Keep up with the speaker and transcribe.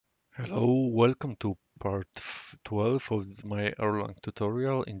Hello, welcome to part 12 of my Erlang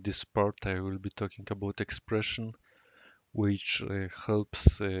tutorial. In this part, I will be talking about expression which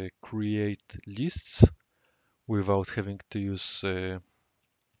helps create lists without having to use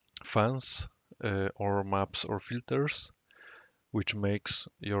functions or maps or filters, which makes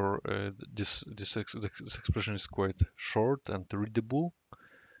your this expression is quite short and readable.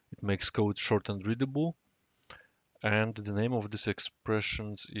 It makes code short and readable, and the name of this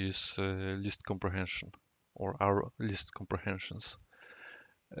expressions is list comprehension or our list comprehensions.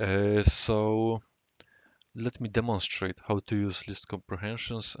 So let me demonstrate how to use list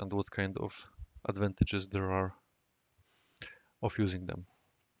comprehensions and what kind of advantages there are of using them.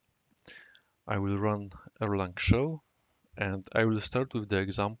 I will run Erlang shell and I will start with the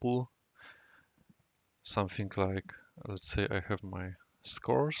example, something like, let's say I have my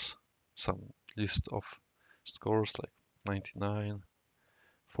scores, some list of scores like 99,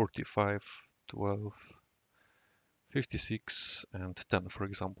 45, 12, 56 and 10, for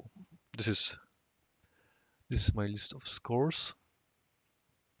example. This is my list of scores,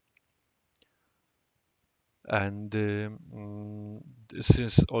 and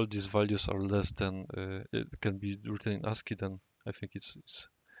since all these values are less than it can be written in ASCII, then I think it's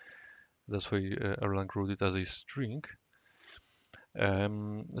that's why Erlang wrote it as a string.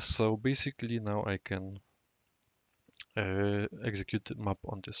 So basically now I can execute map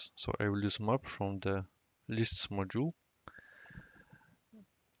on this. So I will use map from the lists module,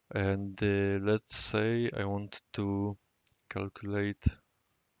 and let's say I want to calculate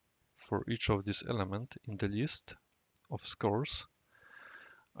for each of these element in the list of scores.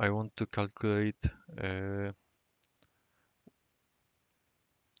 I want to calculate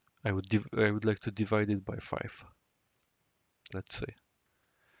I would like to divide it by 5, let's say.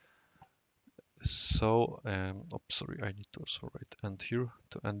 So sorry, I need to also write end here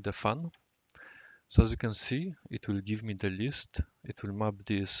to end the fun. So as you can see, it will give me the list. It will map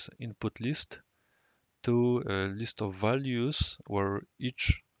this input list to a list of values where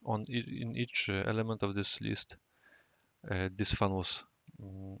in each element of this list this fun was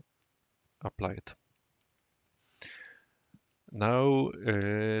applied. Now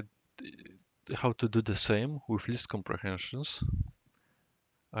how to do the same with list comprehensions?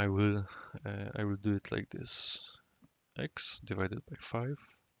 I will do it like this: x divided by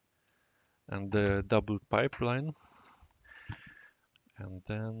 5, and the double pipeline, and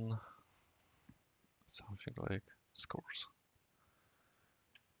then something like scores.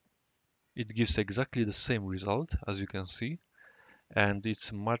 It gives exactly the same result, as you can see, and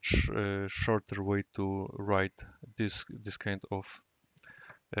it's much shorter way to write this kind of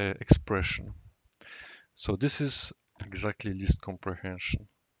expression. So this is exactly list comprehension.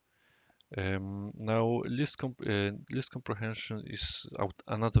 Now list comprehension is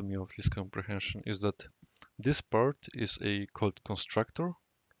anatomy of list comprehension is that this part is a called constructor.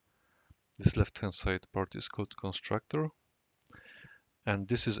 This left hand side part is called constructor, and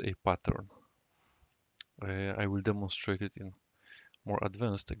this is a pattern. I will demonstrate it in more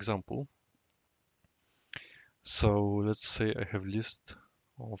advanced example. So let's say I have list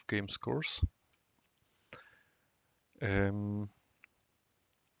of game scores.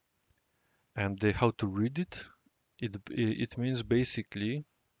 And how to read it? It means basically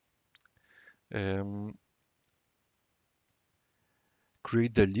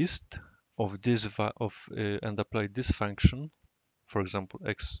create the list of this and apply this function, for example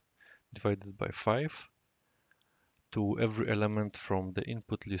x divided by 5, to every element from the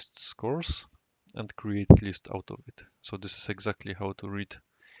input list scores and create list out of it. So this is exactly how to read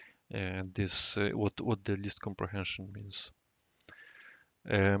this what the list comprehension means.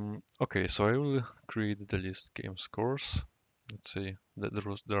 Okay, so I will create the list game scores. Let's say that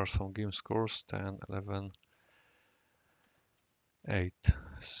there are some game scores: 10, 11, 8,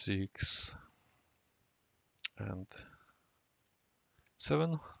 6, and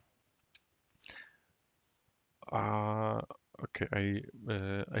 7. Okay,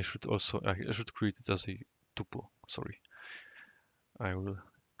 I should create it as a tuple. Sorry, I will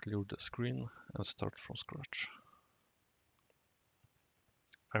clear the screen and start from scratch.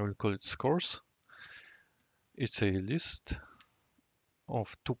 I will call it scores. It's a list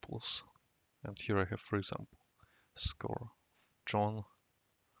of tuples, and here I have, for example, score John.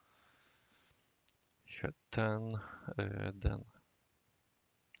 He had 10, then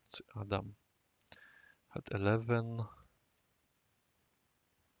Adam had 11,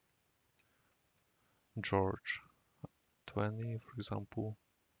 George 20, for example,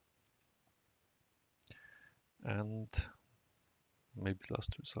 and maybe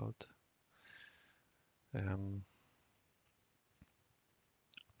last result,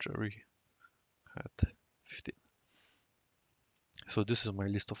 Jerry had 15. So this is my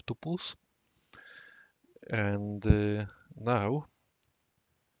list of tuples, and now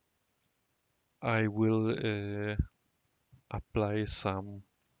I will apply some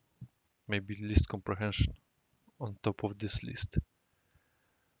maybe list comprehension on top of this list.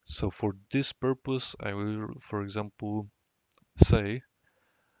 So for this purpose, I will, for example, say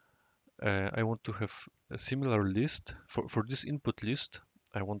I want to have a similar list for this input list.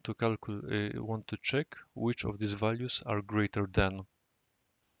 I want to want to check which of these values are greater than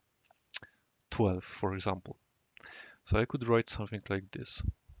 12, for example. So I could write something like this.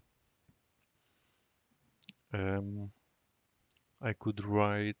 I could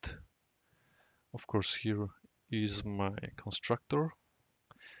write, of course, here is my constructor,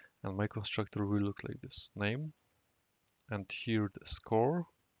 and my constructor will look like this: name, and here the score,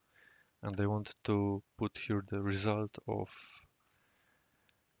 and I want to put here the result of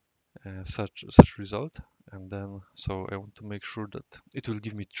such result, and then so I want to make sure that it will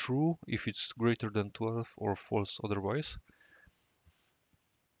give me true if it's greater than 12 or false otherwise.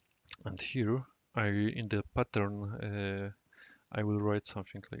 And here in the pattern I will write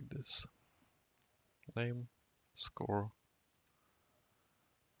something like this: name, score,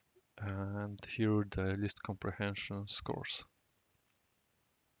 and here the list comprehension scores.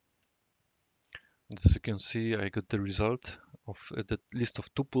 And as you can see, I got the result of the list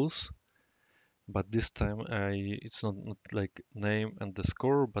of tuples, but this time it's not like name and the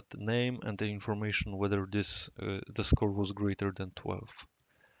score, but the name and the information whether the score was greater than 12.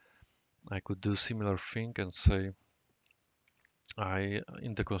 I could do similar thing and say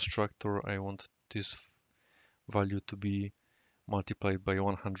in the constructor I want this value to be multiplied by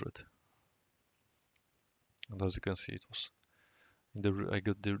 100, and as you can see, it was I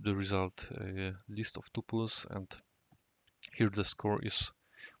got the result list of tuples, and here the score is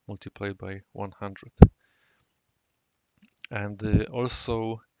multiplied by 100. And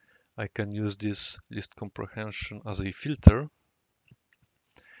also I can use this list comprehension as a filter,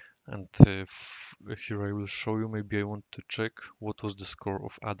 and here I will show you. Maybe I want to check what was the score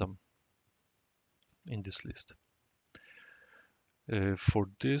of Adam in this list. For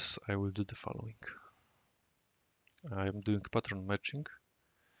this I will do the following. I am doing pattern matching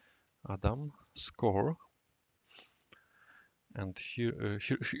Adam score, and here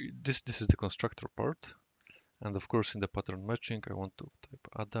this is the constructor part, and of course in the pattern matching I want to type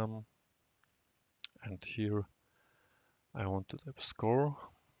Adam, and here I want to type score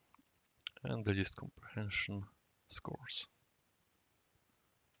and the list comprehension scores,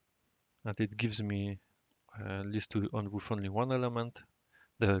 and it gives me a list with only one element.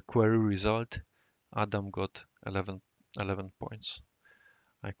 The query result, Adam got 11 points.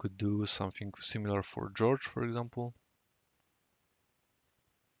 I could do something similar for George, for example,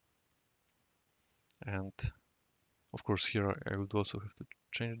 and of course here I would also have to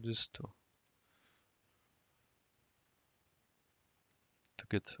change this to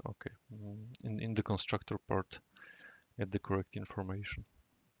get, okay, in the constructor part, get the correct information.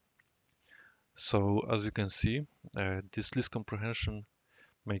 So as you can see, this list comprehension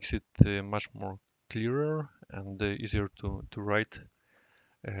makes it much more clearer and easier to write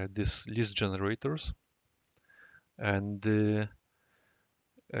these list generators. And there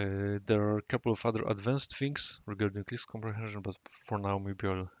are a couple of other advanced things regarding list comprehension, but for now maybe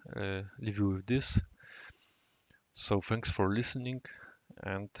I'll leave you with this. So thanks for listening,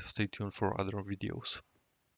 and stay tuned for other videos.